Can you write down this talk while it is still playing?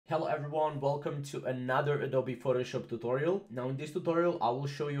Hello everyone, welcome to another Adobe Photoshop tutorial. Now in this tutorial I will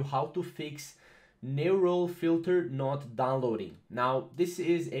show you how to fix neural filter not downloading. Now this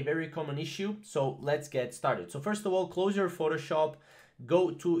is a very common issue, so let's get started. So first of all, close your Photoshop,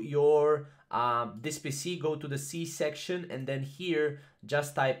 go to your this PC, go to the C section, and then here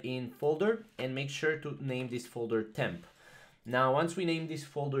just type in folder and make sure to name this folder temp. Now once we name this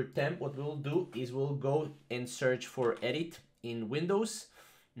folder temp, what we'll do is we'll go and search for edit in Windows.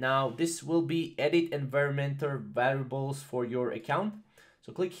 Now this will be edit environmental variables for your account.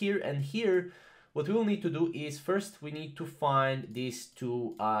 So click here, and here what we will need to do is first we need to find these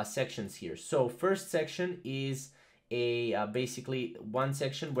two sections here. So first section is a basically one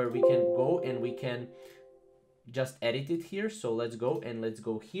section where we can go and we can just edit it here. So let's go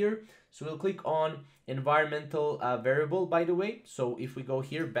here. So we'll click on environmental variable, by the way. So if we go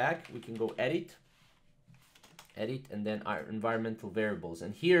here back, we can go edit, and then our environmental variables,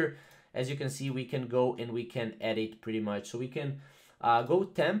 and here as you can see we can go and we can edit pretty much. So we can go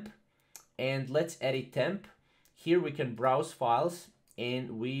temp, and let's edit temp. Here we can browse files,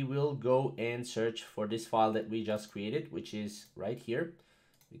 and we will go and search for this file that we just created, which is right here.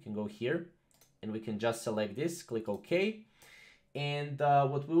 We can go here and we can just select this, click OK, and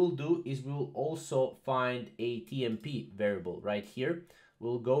what we will do is we will also find a TMP variable right here.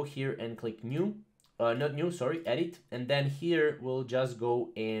 We'll go here and click new, edit, and then here we'll just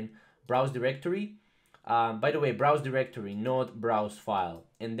go and browse directory. By the way, browse directory, not browse file.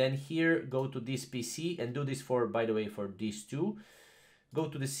 And then here go to this PC and do this for, by the way, for these two. Go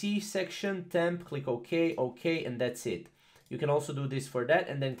to the C section, temp, click OK, and that's it. You can also do this for that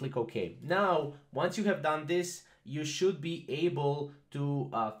and then click OK. Now, once you have done this, you should be able to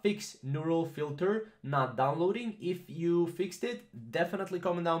fix neural filter not downloading. If you fixed it, definitely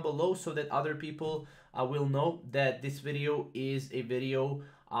comment down below so that other people will know that this video is a video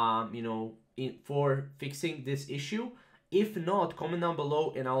for fixing this issue. If not, comment down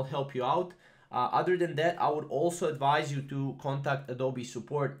below and I'll help you out. Other than that, I would also advise you to contact Adobe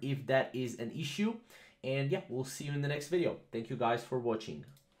support if that is an issue. And yeah, we'll see you in the next video. Thank you guys for watching.